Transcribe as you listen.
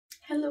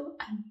Hello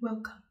and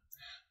welcome.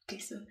 Okay,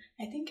 so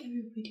I think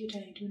every video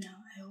that I do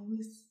now,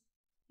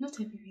 not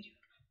every video,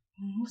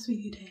 most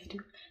video that I do,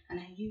 and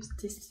I use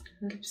this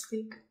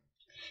lipstick.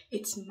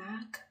 It's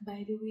MAC,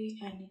 by the way,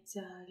 and it's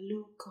a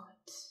low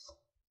cut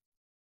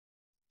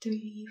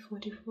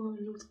 344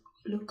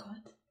 low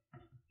cut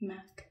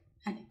MAC,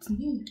 and it's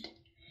nude.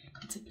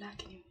 It's a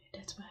black nude.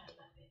 That's why I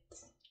love it.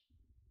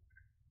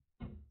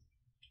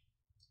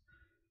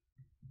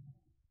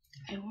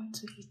 I want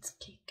to eat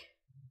cake.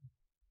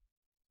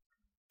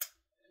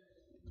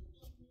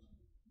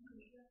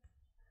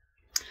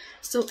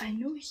 So I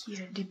know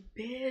here the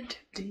bed,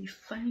 the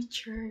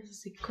furniture,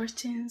 the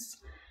curtains,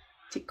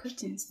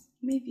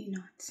 maybe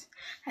not.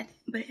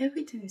 But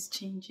everything is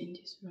changing in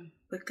this room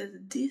because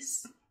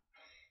this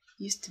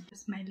used to be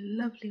my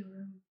lovely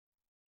room.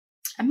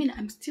 I mean,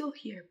 I'm still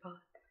here, but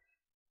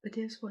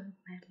this was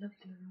my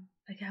lovely room.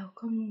 Like I'll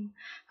come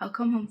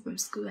home from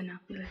school and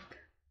I'll be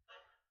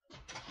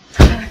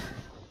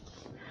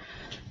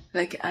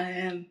like I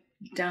am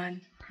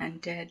done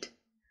and dead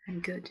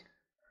and good.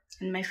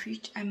 And my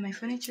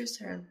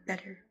furnitures are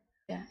better.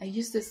 Yeah, I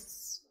used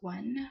this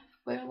one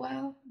for a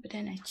while, but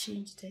then I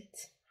changed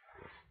it.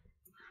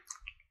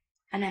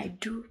 And I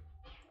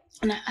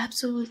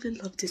absolutely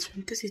love this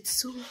room because it's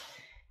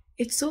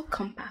so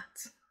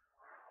compact.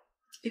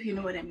 If you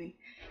know what I mean.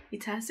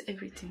 It has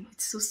everything.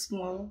 It's so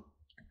small.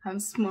 I'm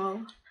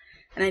small,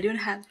 and I don't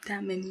have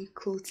that many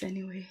clothes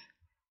anyway.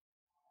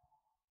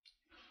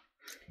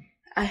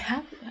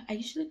 I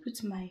usually put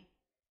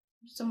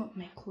some of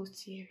my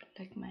clothes here,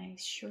 like my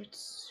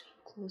shorts,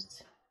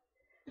 clothes,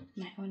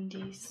 my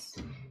undies,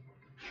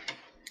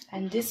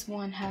 and this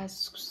one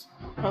has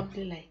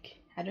probably like,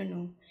 I don't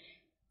know,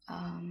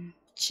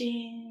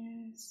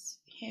 chains,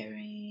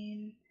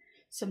 earring,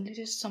 some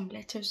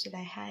letters that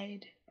I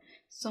hide,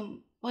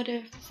 some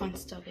other fun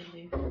stuff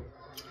anyway.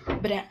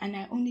 But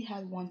I only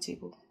have one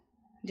table.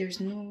 There's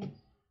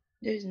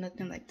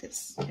nothing like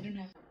this. I don't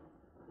have.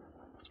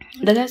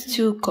 That has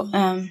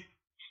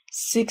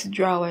 6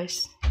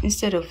 drawers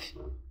instead of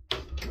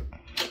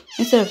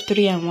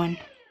 3 and 1.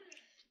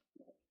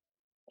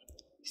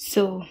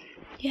 So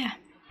yeah,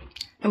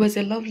 it was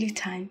a lovely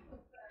time.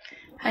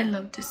 I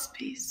love this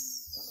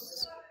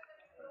space,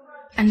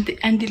 and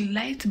the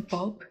light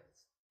bulb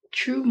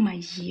through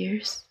my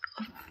years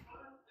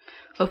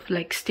of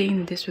like staying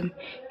in this room,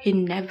 it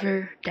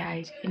never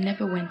died. It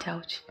never went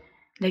out.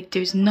 Like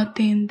there's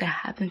nothing that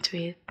happened to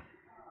it.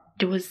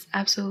 There was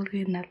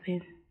absolutely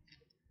nothing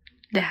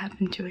that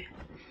happened to it,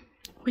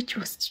 which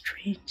was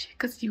strange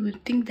because you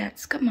would think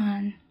come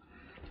on.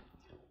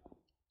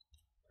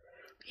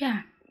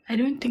 Yeah, I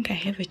don't think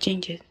I ever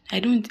change it. I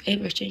don't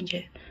ever change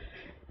it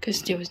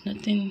because there was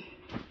nothing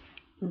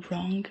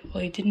wrong,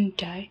 or it didn't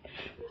die.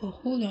 Oh,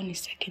 hold on a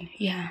second.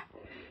 Yeah,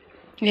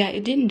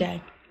 it didn't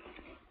die.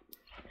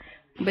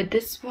 But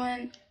this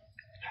one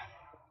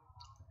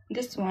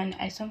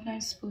I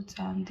sometimes put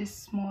this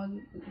small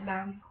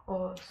lamp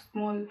or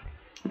small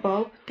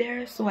bulb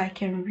there so I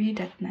can read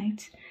at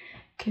night,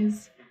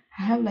 because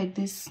I have like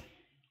this.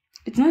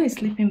 It's not a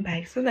sleeping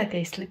bag, it's not like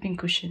a sleeping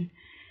cushion.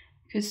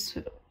 Because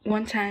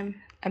one time,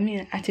 I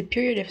mean, at a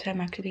period of time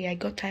actually, I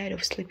got tired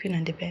of sleeping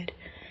on the bed.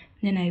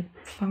 Then I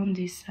found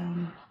this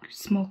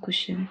small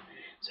cushion,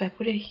 so I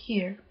put it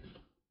here,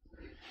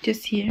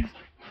 just here.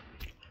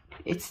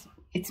 It's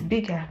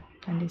bigger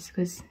than this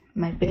because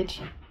my bed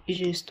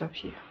usually stops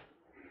here,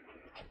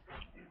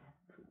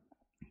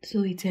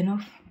 so it's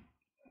enough.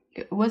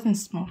 It wasn't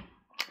small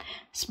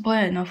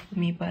enough for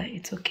me, but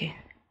it's okay.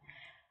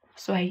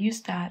 So I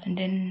used that, and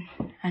then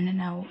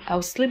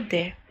I'll sleep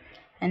there,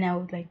 and I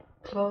would like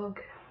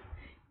plug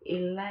a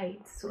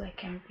light so I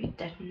can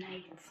read at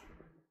night.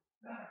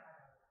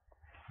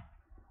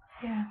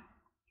 Yeah,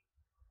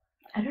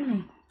 I don't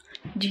know.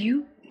 Do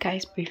you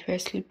guys prefer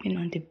sleeping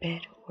on the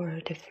bed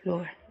or the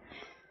floor?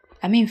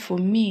 I mean, for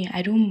me,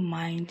 I don't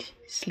mind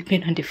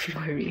sleeping on the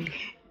floor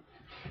really.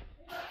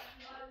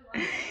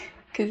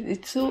 Because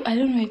it's so, I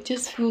don't know, it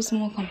just feels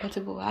more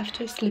comfortable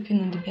after sleeping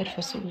on the bed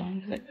for so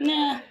long. Like,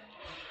 nah,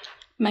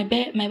 my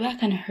back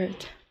kind of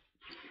hurt.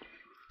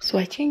 So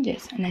I changed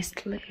it and I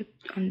slept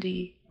on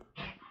the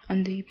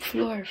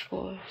floor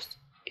for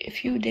a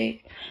few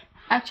days.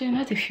 Actually,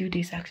 not a few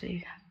days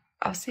actually.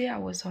 I'll say I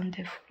was on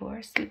the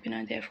floor, sleeping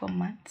on there for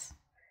months.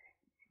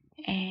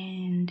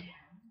 And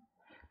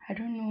I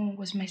don't know,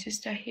 was my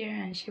sister here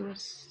and she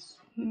was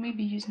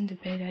maybe using the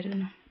bed, I don't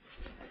know.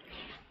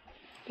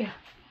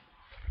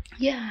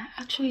 Yeah,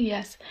 actually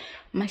yes.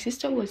 My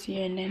sister was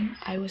here and then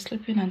I was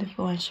sleeping on the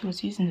floor and she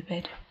was using the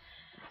bed.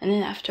 And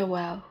then after a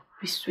while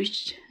we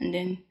switched, and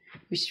then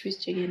we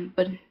switched again.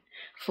 But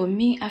for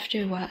me,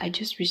 after a while I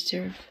just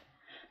reserve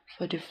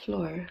for the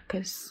floor,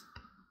 because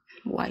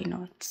why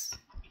not?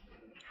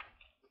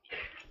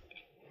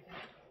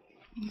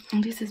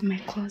 And this is my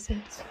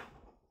closet.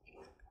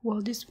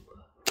 Well,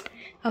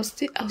 I'll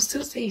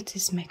still say it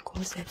is my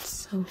closet.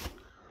 So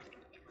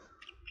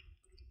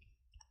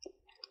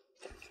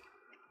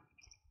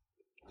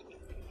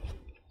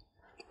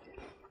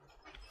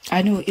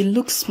I know it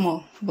looks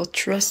small, but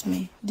trust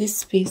me, this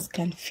space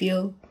can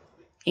feel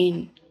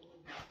in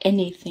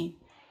anything.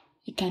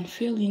 You can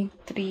fill in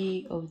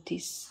 3 of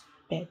these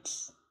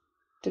beds.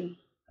 3.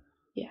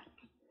 Yeah.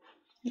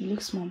 It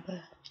looks small,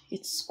 but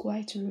it's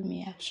quite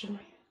roomy actually.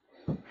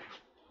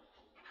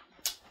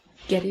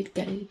 Get it?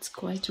 It's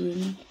quite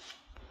roomy.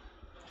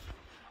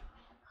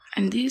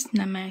 And these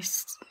are my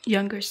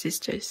younger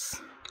sisters.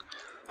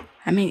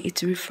 I mean,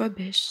 it's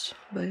refurbished,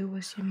 but it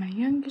was my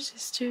younger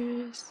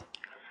sisters.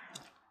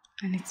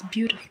 And it's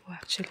beautiful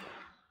actually.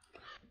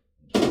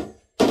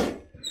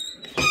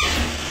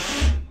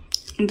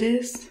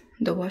 This,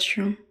 the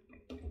washroom,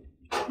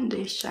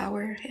 the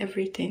shower,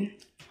 everything.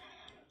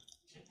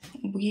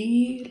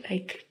 We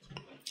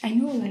I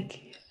know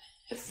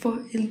for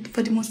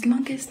the most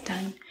longest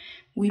time,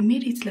 we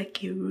made it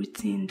like a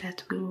routine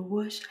that we will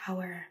wash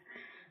our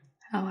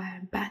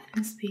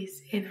bathroom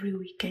space every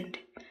weekend.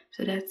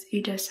 So that's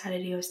either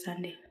Saturday or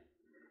Sunday.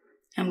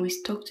 And we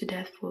stuck to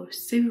that for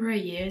several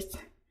years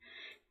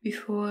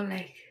before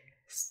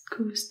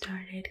school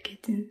started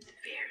getting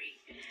very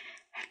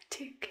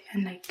hectic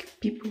and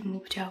people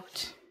moved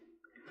out.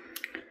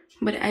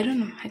 But I don't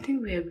know, I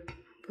think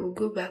we'll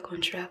go back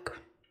on track.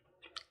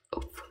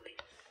 Hopefully.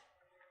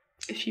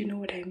 If you know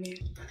what I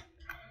mean.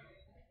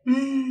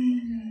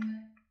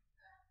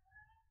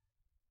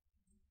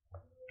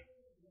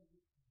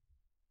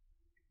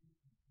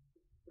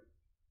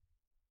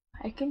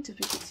 I came to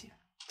visit you.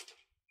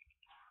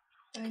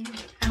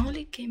 I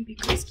only came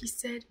because you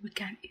said we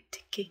can eat the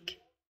cake.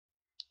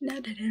 Now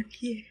that I'm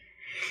here.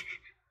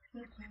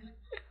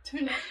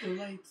 Turn off the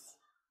lights.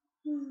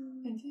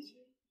 And did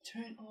you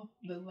turn off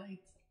the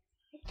lights?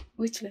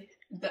 Which light?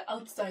 The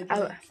outside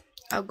lights.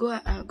 I'll go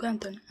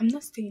and turn. I'm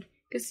not staying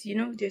because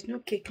there's no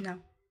cake now.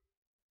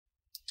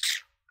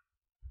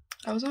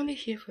 I was only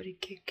here for the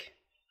cake.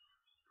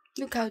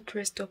 Look how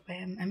dressed up I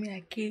am. I mean,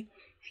 I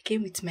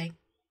came with my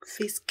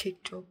face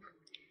caked up,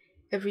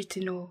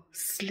 everything all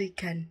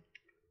slick and.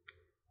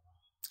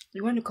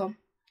 You want to come?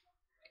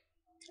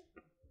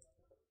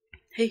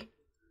 Hey.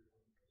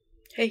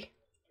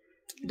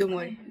 Don't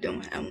worry.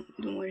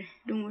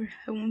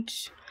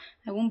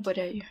 I won't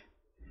bother you.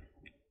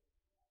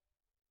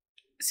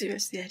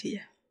 Seriously,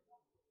 Adia.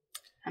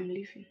 I'm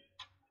leaving.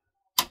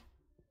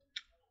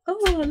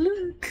 Oh,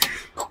 look.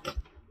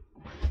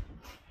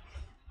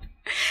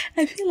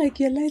 I feel like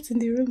your light in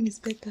the room is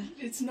better.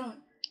 It's not.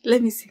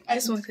 Let me see.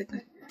 Just 1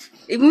 second.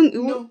 It won't.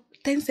 No.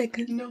 10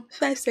 seconds. No.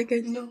 5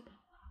 seconds. No.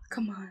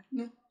 Come on.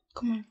 No.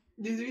 Come on.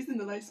 There's a reason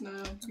the light's not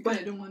on. Because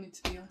I don't want it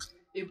to be on.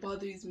 It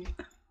bothers me.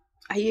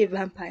 Are you a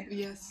vampire?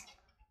 Yes.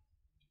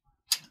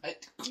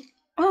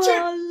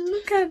 Oh,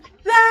 look at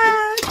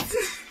that!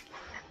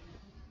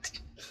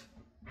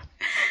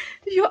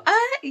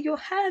 Your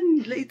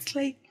hand, it's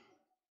like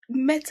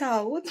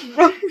metal. What's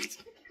wrong with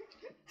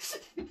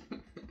you?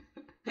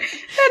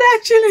 That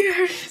actually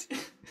hurts.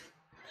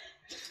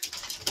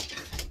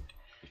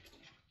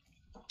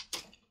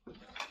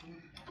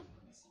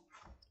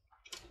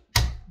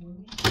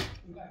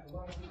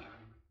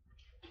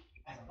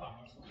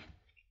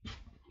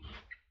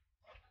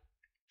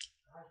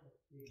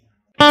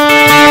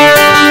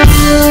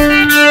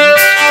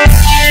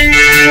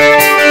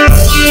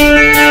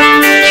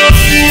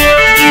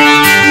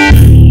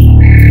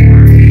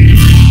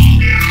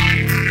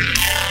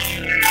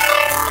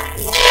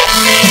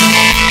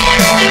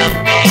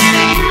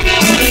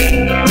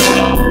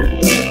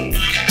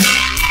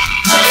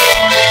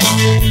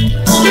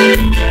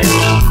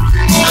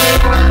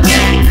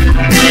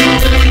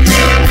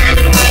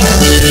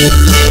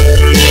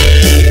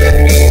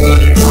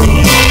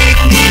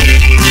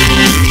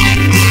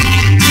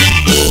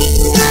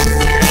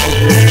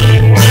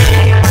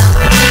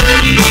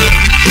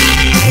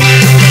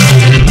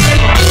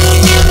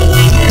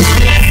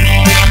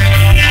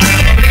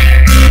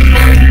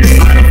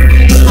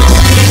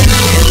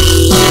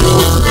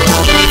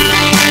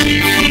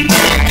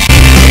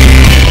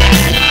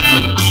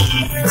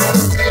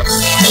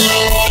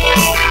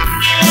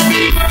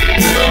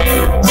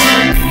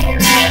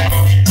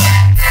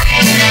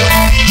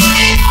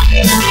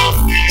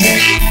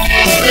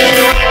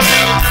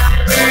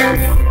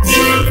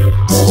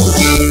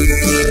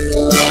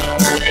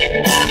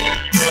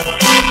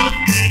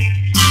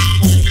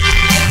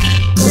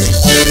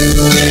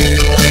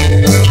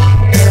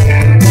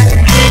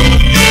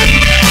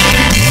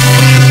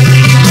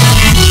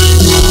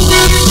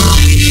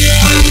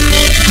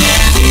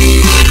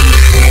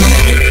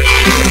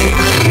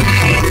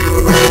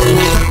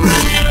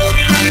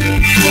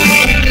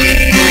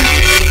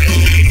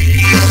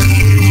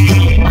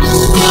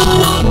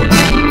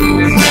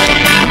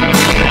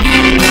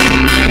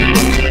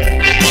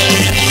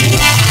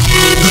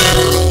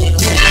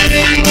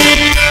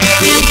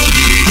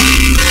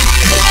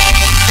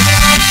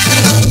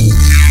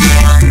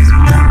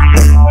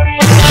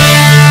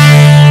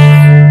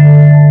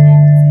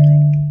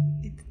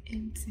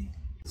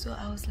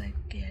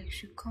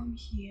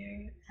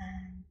 Here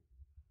and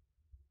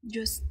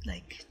just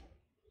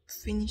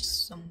finish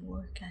some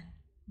work and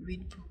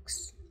read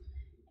books.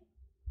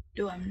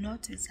 Though I'm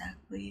not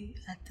exactly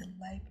at the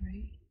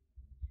library,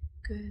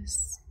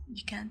 because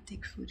you can't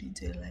take food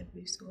into the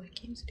library. So I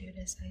came to the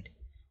other side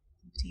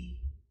of the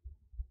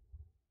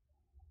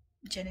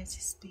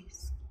Genesis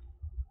space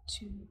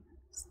to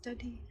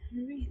study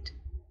and read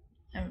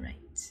and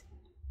write,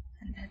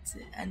 and that's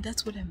it. And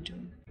that's what I'm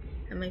doing.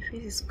 And my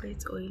face is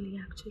quite oily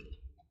actually.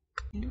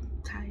 I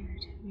look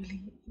tired,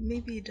 really.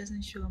 Maybe it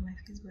doesn't show on my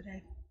face, but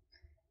I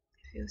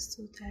feel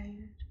so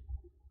tired.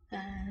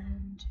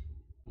 And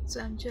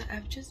so I've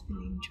just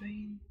been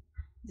enjoying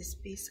the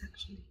space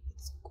actually.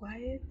 It's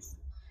quiet.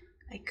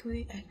 I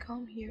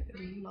come here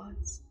a lot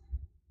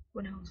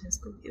when I was in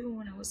school. Even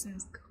when I was in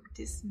school,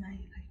 this is my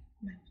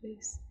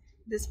place.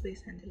 This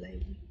place and the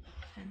library.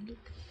 And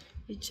look,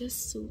 it's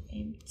just so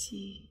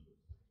empty.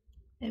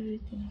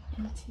 Everything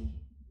empty.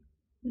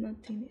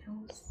 Nothing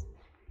else.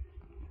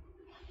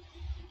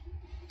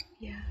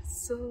 Yeah,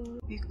 so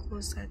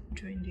because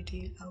during the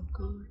day I'll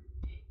go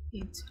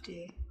into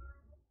the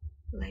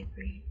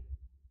library.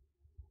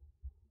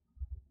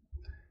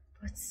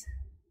 But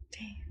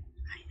dang,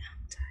 I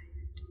am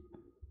tired.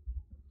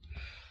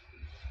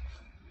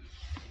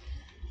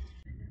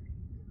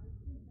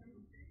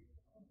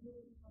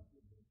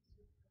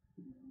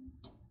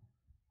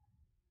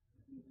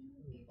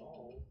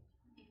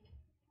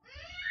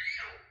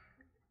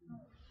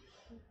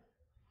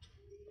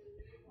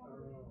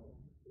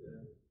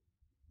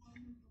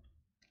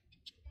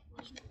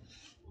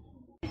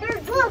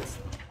 There's books.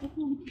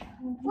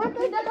 What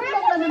is that?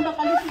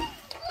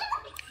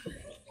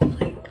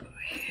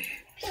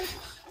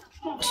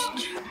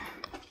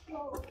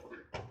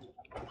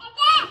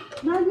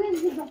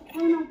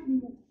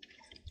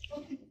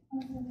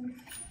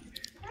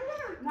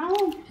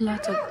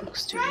 Lots of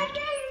books to read.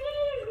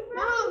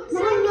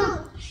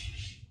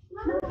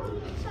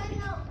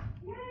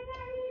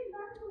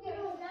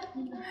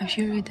 Have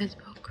you read that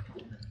book?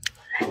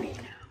 Let me know.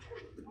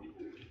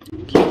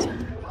 Later.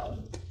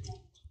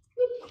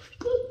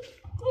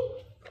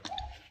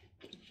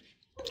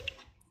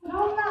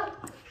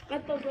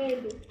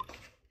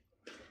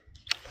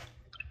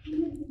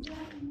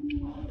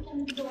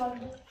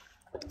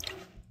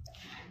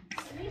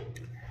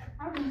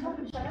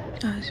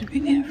 I was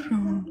reading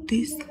from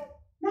this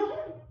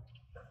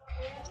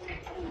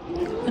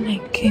when I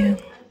came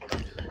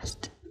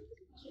last.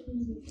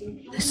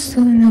 There's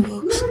so many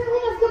books.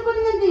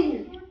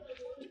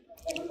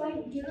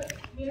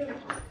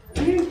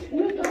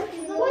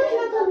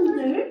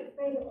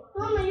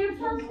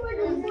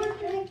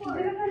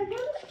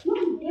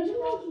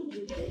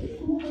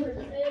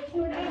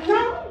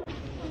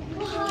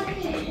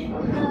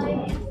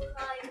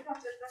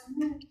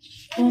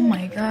 Oh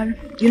my god,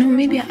 you know,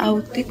 maybe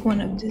I'll take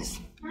one of this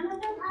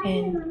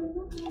and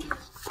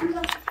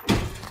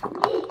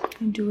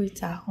do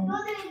it at home.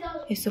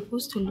 It's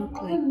supposed to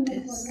look like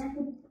this.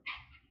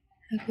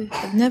 Okay,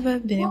 I've never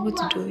been able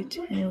to do it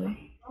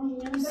anyway,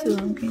 so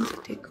I'm going to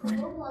take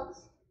one.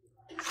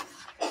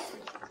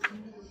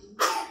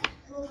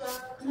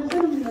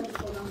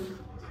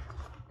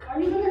 Are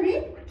you gonna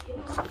read?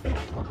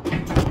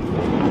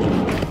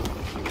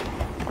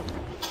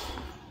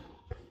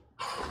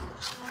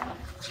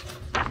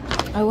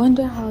 I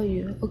wonder how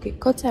you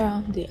cut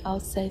around the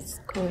outside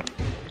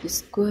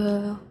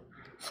square,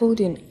 fold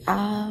in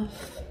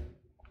half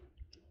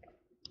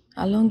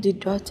along the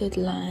dotted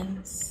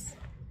lines.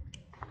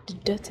 The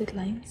dotted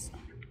lines?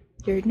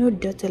 There are no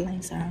dotted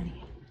lines around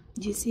here.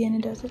 Do you see any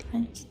dotted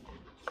lines?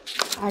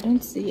 I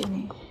don't see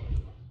any.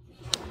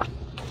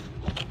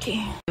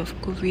 Okay. Of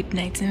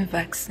COVID-19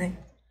 vaccine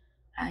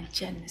and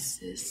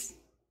Genesis.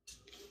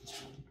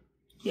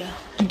 Yeah,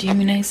 the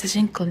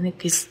immunization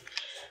clinic is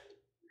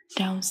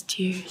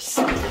downstairs.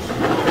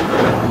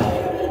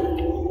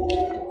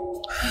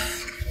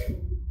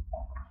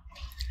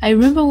 I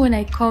remember when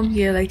I come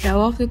here, like I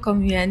often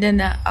come here and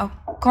then I'll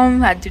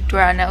come at the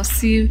door and I'll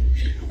see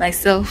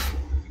myself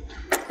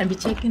and be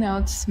checking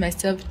out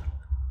myself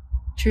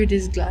through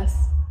this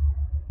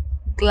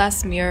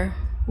glass mirror.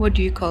 What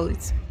do you call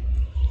it?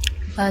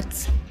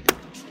 But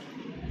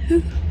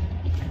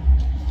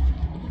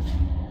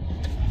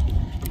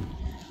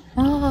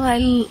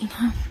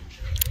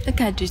look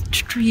at the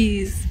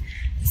trees.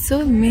 It's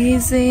so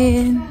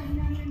amazing.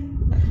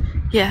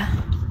 Yeah,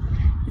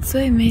 it's so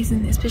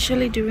amazing,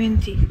 especially during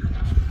the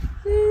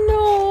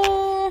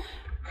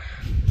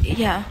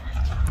yeah.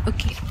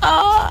 Okay.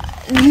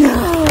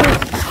 No.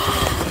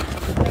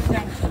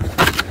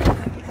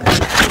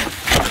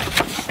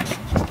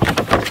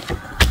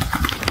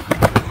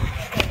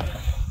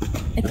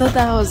 I thought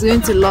that I was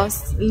going to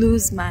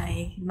lose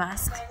my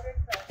mask.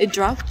 It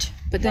dropped,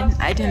 but then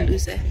I didn't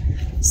lose it.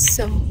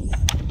 So,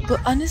 but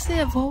honestly,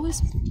 I've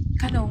always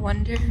kind of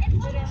wondered,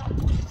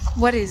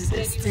 what is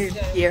this thing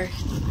here?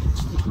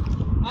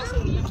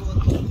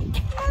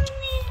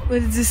 What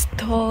is this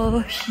tall,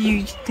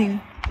 huge thing?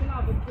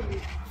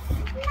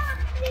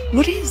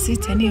 What is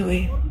it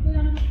anyway?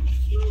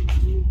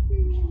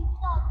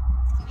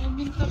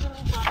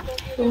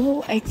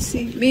 Oh, I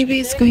see. Maybe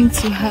it's going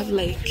to have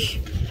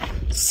like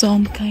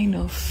some kind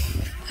of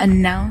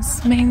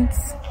announcement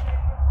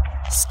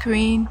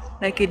screen,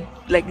 like it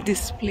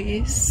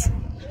displays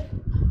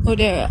Oh,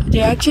 there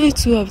are actually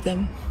two of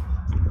them.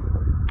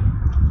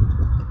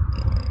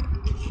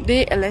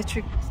 They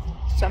electric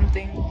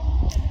something.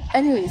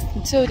 Anyways,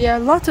 so there are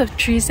a lot of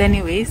trees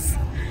anyways.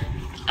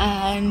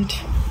 And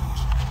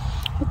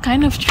what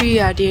kind of tree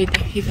are they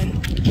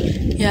even?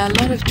 Yeah, a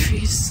lot of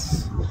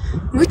trees,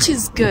 which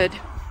is good.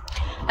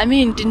 I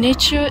mean, the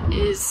nature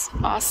is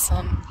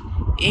awesome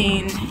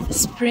in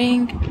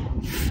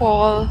spring,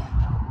 fall,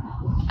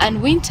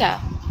 and winter.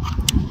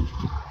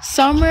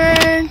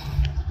 Summer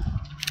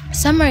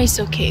is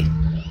okay,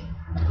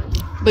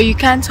 but you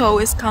can't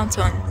always count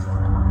on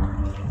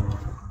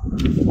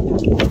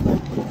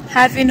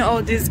having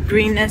all this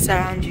greenness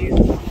around you.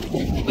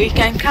 But you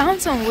can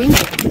count on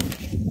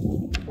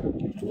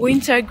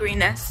winter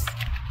greenness.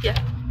 Yeah.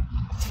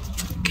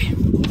 Okay.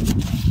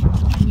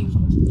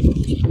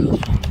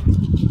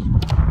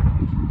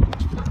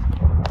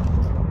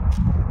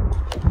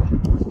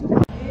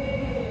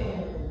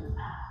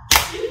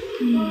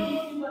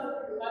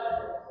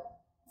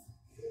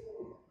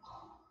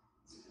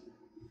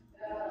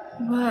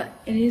 Well,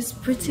 it is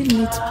pretty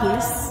neat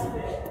place.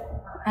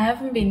 I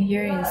haven't been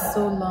here in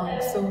so long,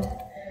 so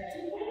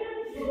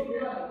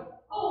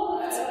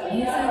it's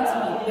amazing to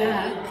be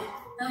back.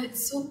 Now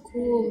it's so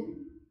cool.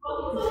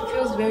 It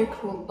feels very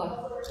cool,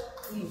 but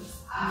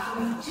please, I'm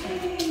going to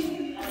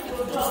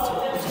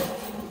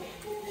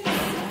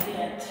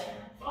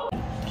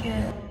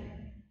get.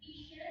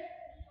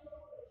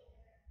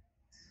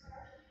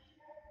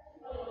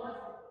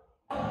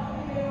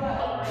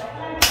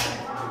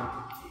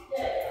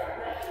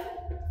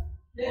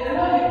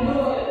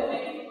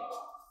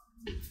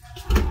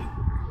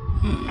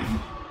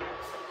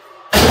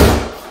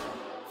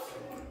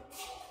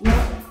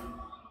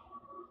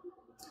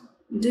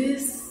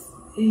 This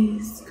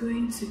is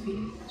going to be,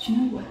 do you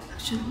know what?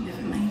 Actually,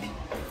 never mind.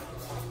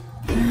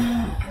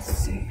 Let's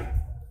see.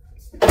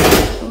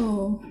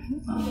 Oh,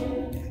 wow.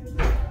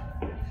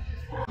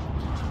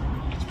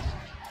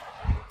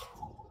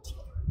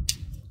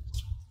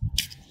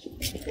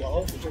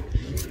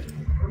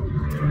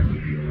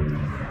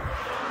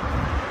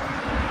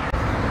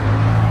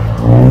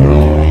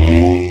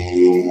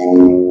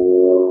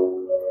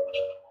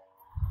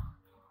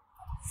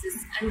 This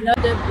is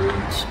another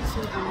bridge, so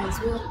I might as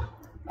well.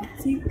 I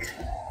think.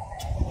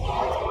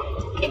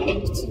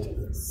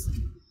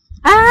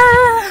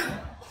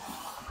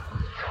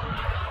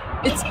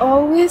 It's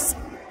always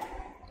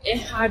a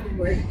hard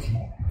work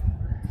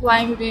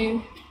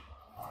climbing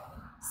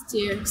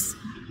stairs.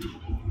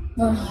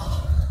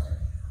 Oh.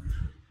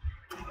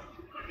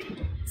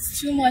 It's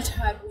too much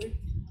hard work.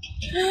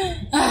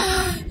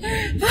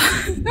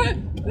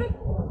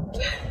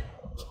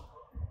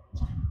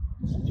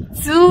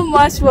 Too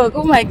much work.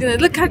 Oh my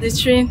goodness, look at the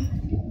train.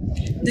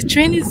 The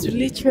train is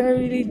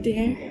literally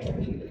there,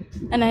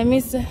 and I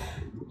miss it,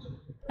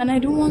 and I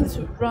don't want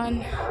to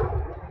run.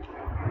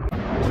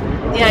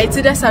 Yeah, it's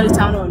either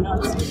Salutown or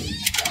not,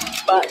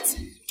 but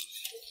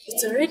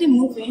it's already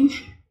moving.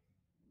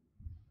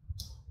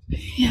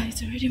 Yeah,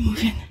 it's already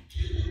moving.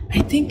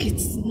 I think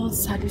it's not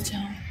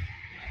Salutown.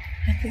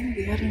 I think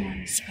the other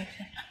one is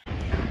Salutown.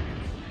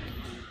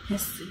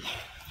 Let's see.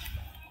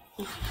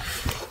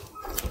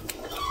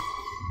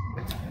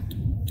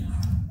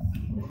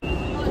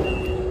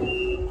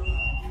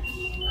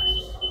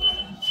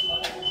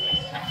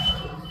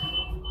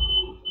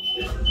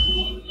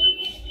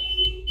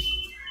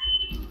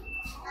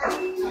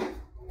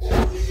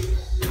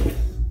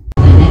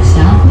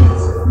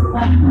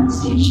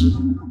 Station.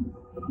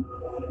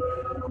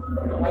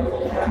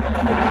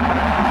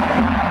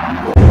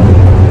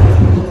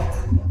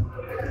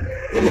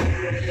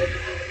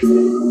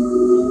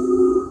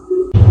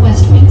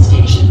 West Wing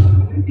Station.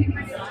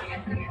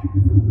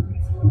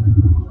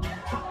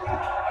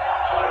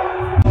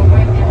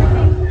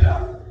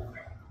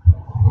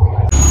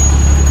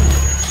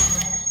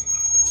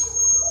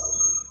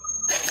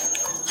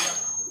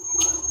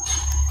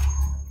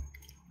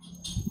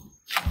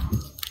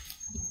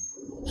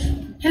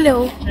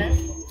 Hello.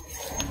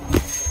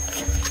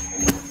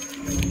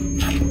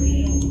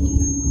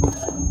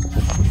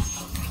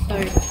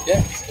 Sorry.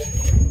 Yeah.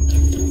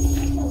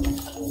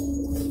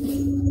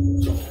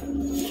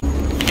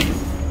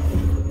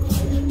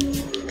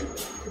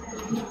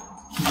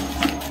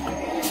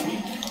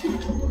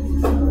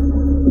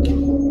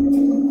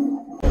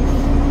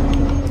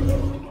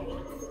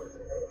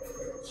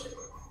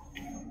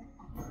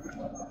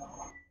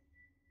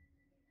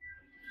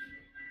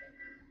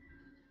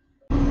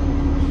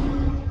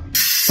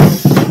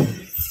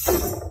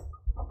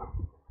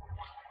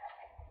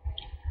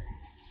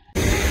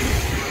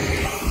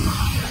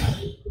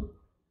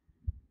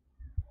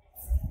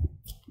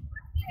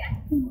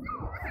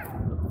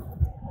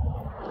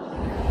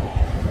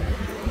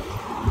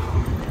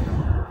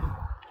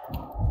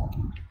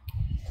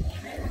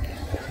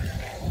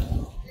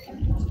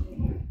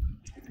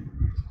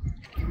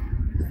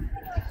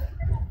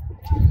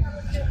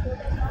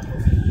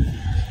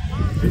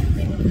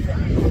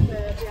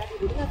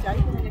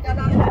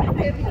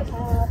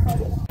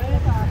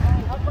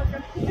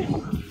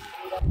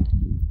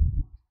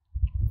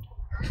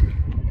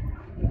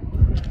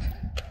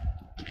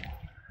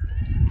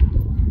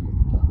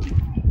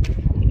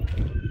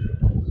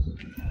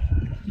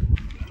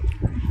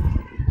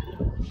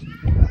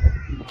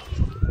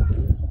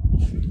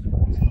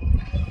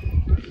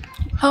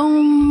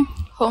 Home,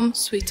 home,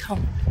 sweet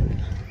home.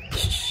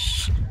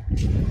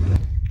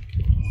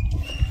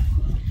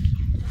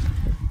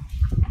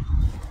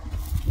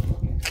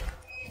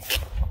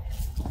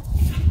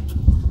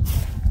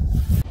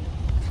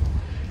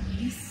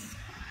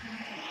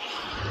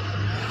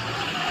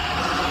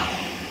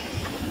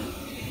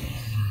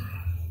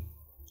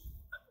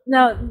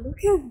 Now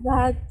look at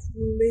that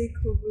lake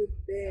over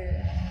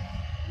there.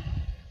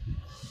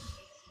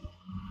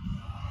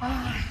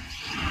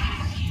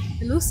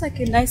 It looks like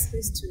a nice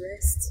place to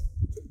rest,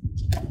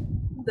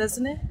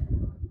 doesn't it?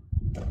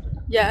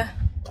 Yeah,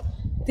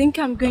 I think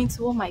I'm going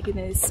to. Oh my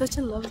goodness, it's such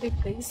a lovely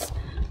place.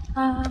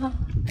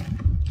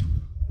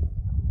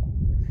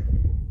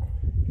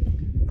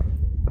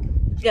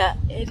 Yeah,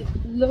 it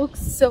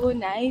looks so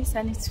nice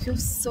and it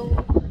feels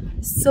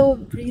so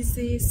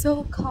breezy,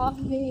 so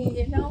calming,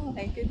 you know.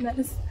 My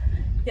goodness,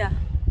 yeah,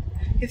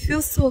 it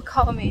feels so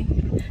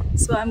calming.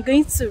 So I'm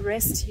going to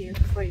rest here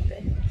for a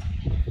bit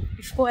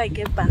before I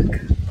get back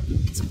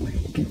to work.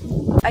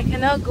 I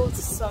can now go to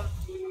some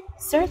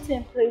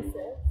certain places.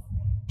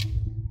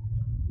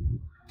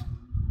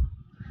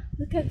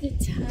 Look at the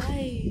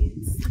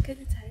tides. Look at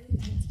the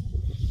tides.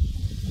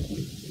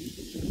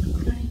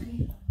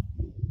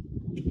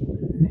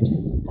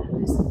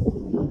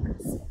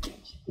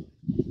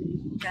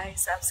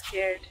 Guys, I'm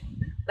scared.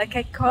 Like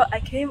I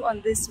came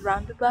on this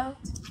roundabout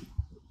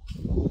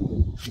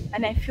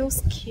and I feel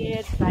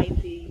scared by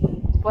the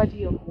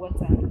body of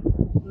water.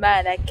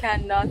 Man, I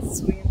cannot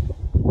swim.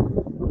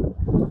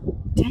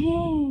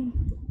 Dang.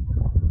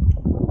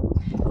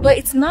 But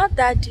it's not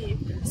that deep,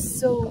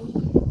 so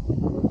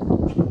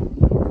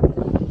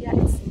yeah,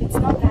 it's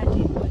not that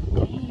deep, but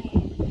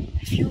dang,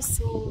 I feel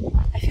so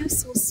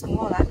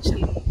small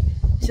actually.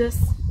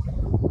 Just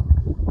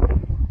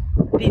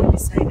being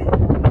beside it.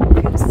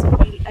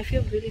 I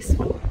feel really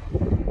small.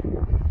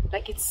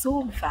 Like it's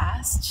so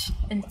vast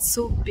and it's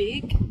so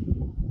big.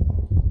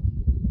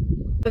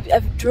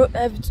 I've drove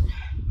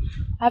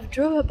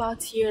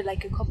about here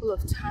like a couple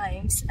of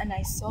times and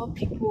I saw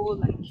people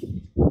like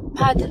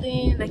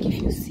paddling. Like if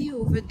you see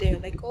over there,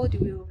 like all the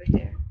way over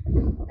there,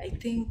 I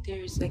think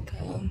there's like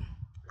a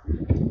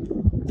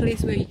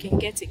place where you can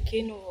get a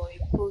canoe or a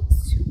boat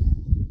to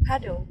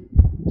paddle.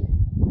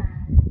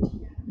 And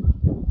yeah.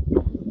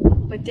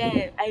 But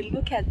then I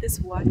look at this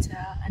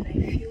water and I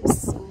feel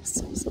so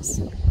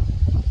small.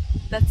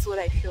 That's what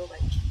I feel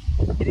like.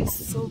 It is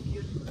so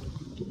beautiful.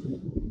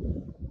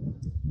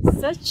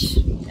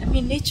 I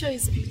mean, nature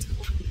is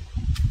beautiful.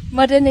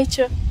 Mother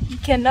Nature, you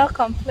cannot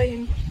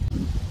complain.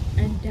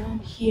 And down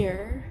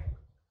here,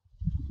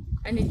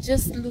 and it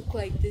just looked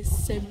like this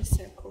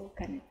semicircle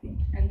kind of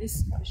thing. And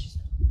this bush.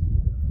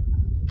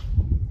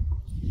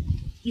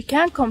 You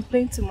can't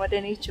complain to Mother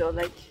Nature,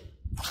 like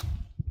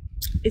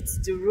it's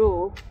the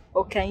rule.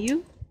 Or can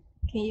you?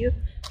 Can you?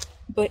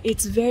 But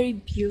it's very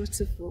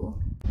beautiful.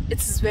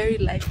 It's very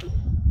lively.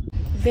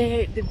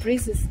 The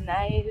breeze is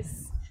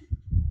nice.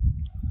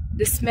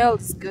 The smell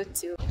is good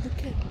too.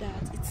 Look at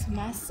that, it's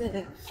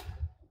massive.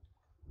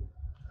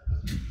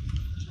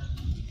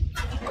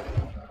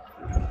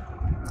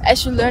 I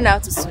should learn how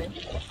to swim.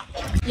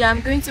 Yeah,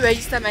 I'm going to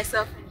register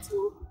myself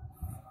into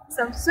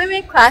some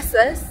swimming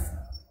classes.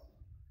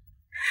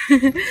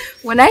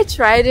 When I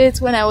tried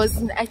it, when I was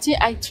in, I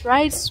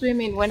tried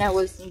swimming when I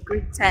was in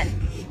grade 10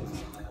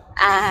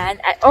 and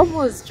I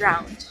almost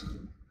drowned.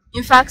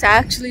 In fact, I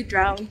actually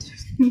drowned.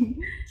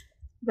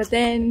 But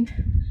then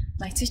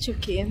my teacher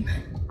came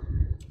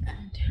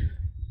and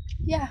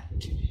yeah.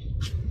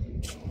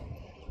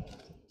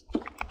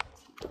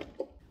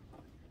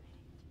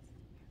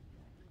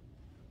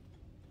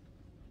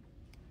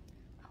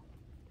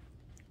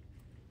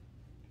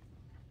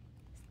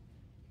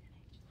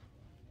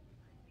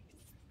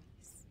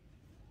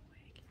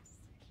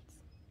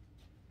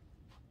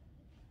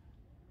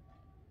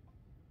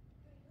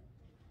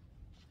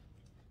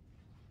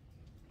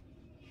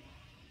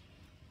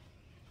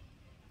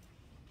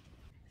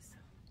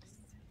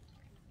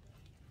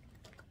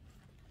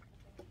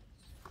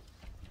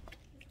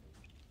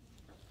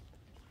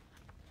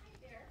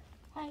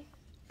 Hi. I'm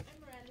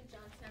Miranda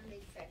Johnson. I'm the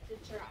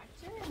executive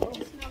director. And we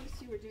just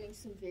noticed you were doing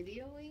some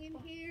videoing in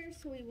here,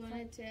 so we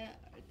wanted to.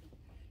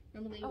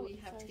 Normally we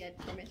have to get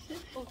permission.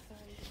 Oh,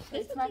 sorry.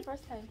 It's my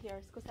first time here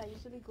because I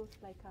usually go to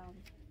like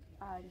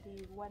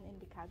the one in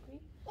the Calgary.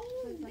 Oh,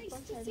 So nice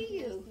to see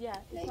you. Yeah,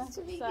 it's Nice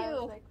to meet so I you.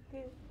 was like,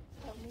 okay,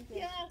 help me get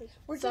Yeah, this.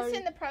 we're Sorry. just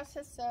in the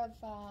process of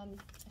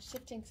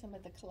shifting some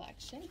of the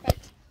collection, but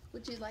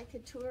would you like a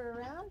tour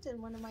around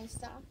and one of my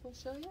staff will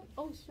show you?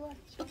 Oh, sure.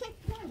 Okay,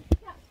 come on.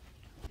 Yeah.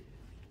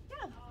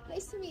 Yeah,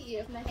 nice to meet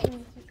you. Nice to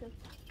meet you too.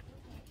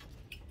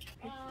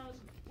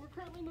 We're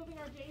currently moving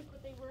our days,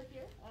 but they were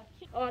here.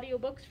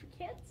 Audiobooks for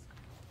kids.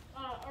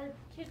 Our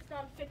kids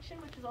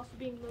nonfiction, which is also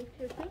being moved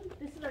here too.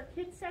 This is our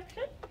kids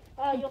section.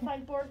 You'll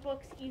find board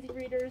books, easy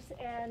readers,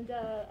 and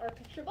our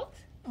picture books.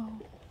 Oh.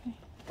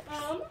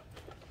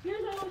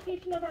 Here's our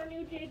location of our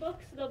new J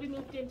books. They'll be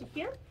moved into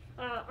here.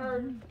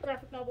 Our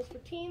graphic novels for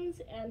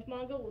teens and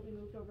manga will be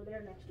moved over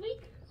there next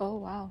week. Oh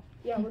wow.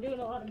 Yeah, we're doing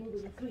a lot of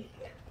moving this week.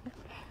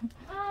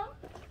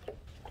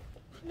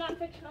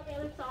 Non-fiction on the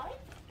other side.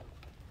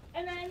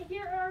 And then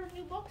here are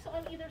new books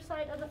on either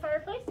side of the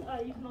fireplace.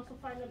 You can also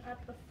find them at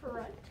the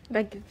front.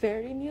 Like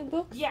very new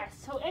books? Yes,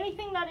 so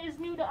anything that is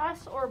new to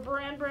us or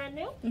brand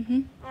new.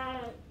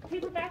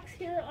 Paperbacks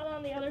here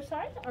on the other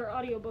side, our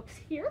audiobooks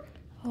here.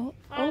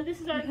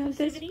 This is our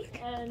inclusivity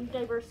and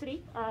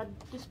diversity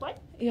display.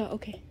 Yeah,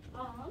 okay.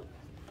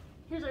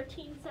 Here's our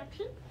teen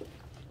section.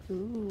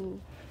 Ooh.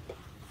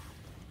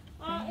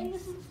 And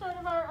this is the start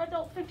of our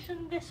adult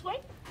fiction this way.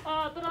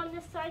 But on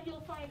this side,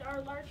 you'll find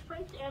our large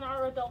print and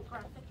our adult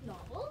graphic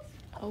novels.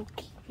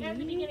 Okay.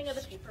 And the beginning of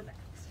the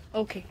paperbacks.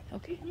 Okay,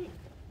 okay.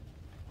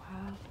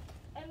 Wow.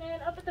 And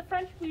then up at the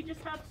front, we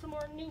just have some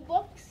more new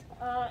books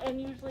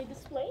and usually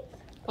displays.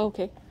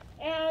 Okay.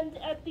 And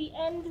at the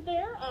end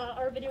there,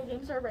 our video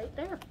games are right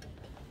there.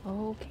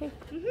 Okay.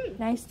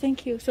 Nice,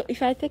 thank you. So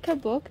if I take a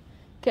book,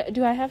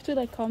 do I have to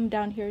like come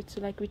down here to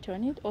like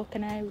return it, or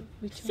can I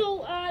return?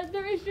 So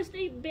there is just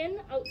a bin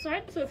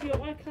outside, so if you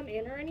don't want to come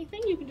in or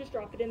anything, you can just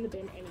drop it in the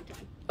bin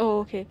anytime. Oh,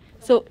 okay.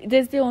 So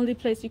that's the only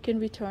place you can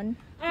return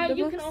the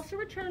you books? can also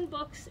return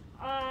books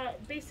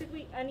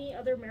basically any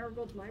other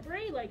Marigold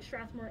library, like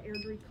Strathmore,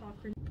 Airdrie,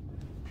 Cochrane.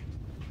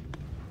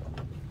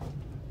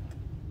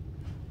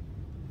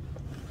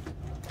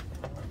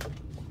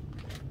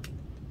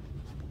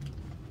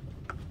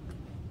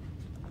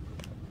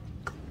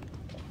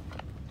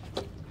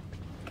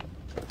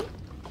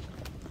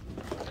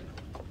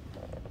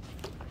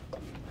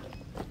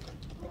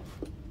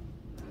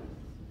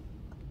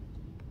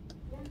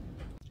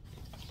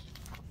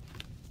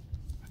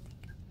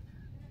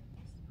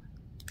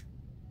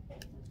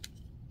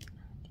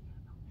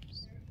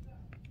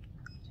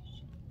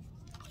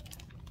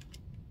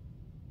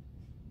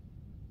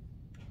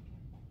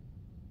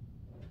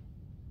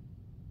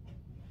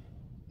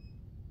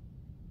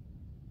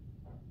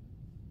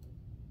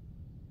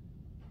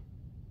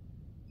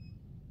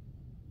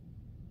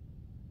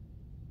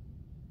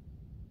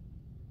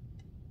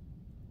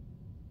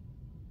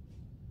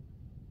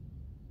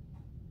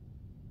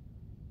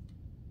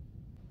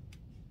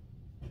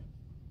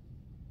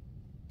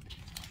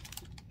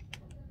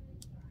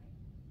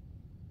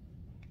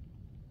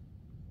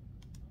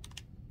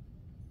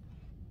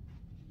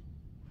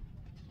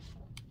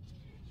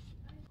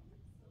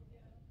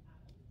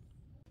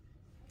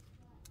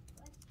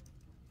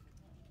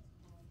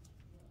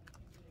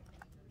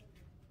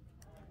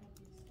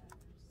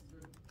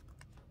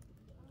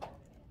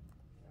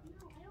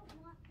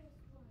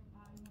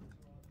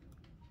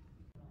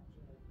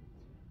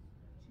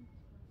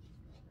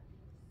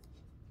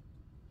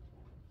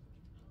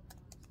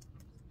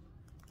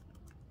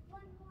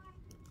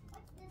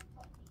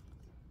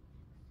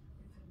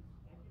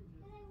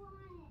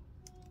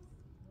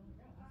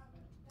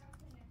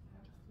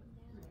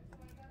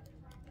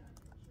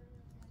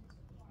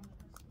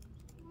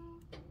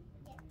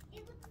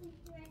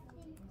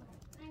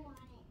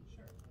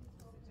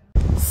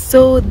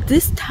 So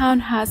this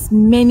town has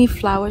many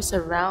flowers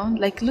around.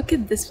 Like, look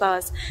at these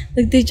flowers.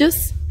 Like, they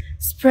just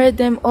spread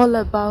them all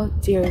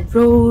about their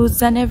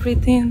roads and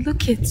everything.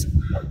 Look at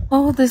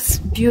all these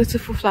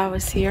beautiful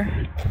flowers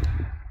here.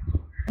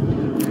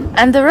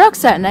 And the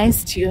rocks are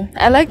nice too.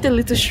 I like the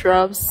little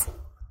shrubs.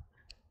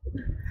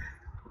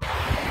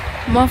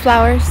 More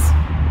flowers.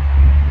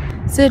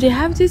 So they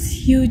have this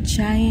huge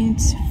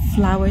giant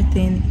flower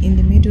thing in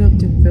the middle of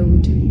the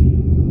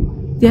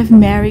road. They have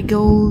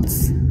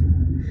marigolds.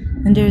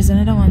 And there's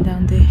another one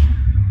down there.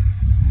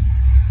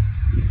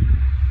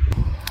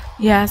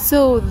 Yeah,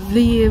 so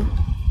the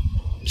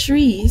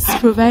trees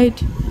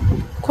provide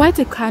quite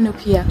a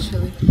canopy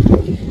actually.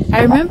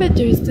 I remember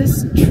there is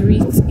this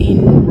street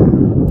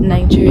in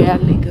Nigeria,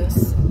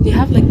 Lagos. They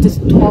have like these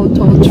tall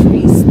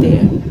trees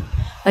there,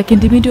 like in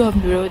the middle of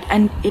the road,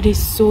 and it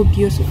is so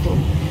beautiful.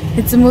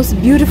 It's the most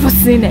beautiful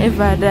scene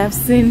ever that I've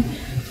seen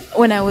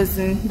when I was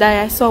in,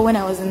 that I saw when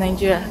I was in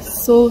Nigeria.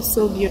 So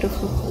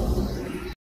beautiful.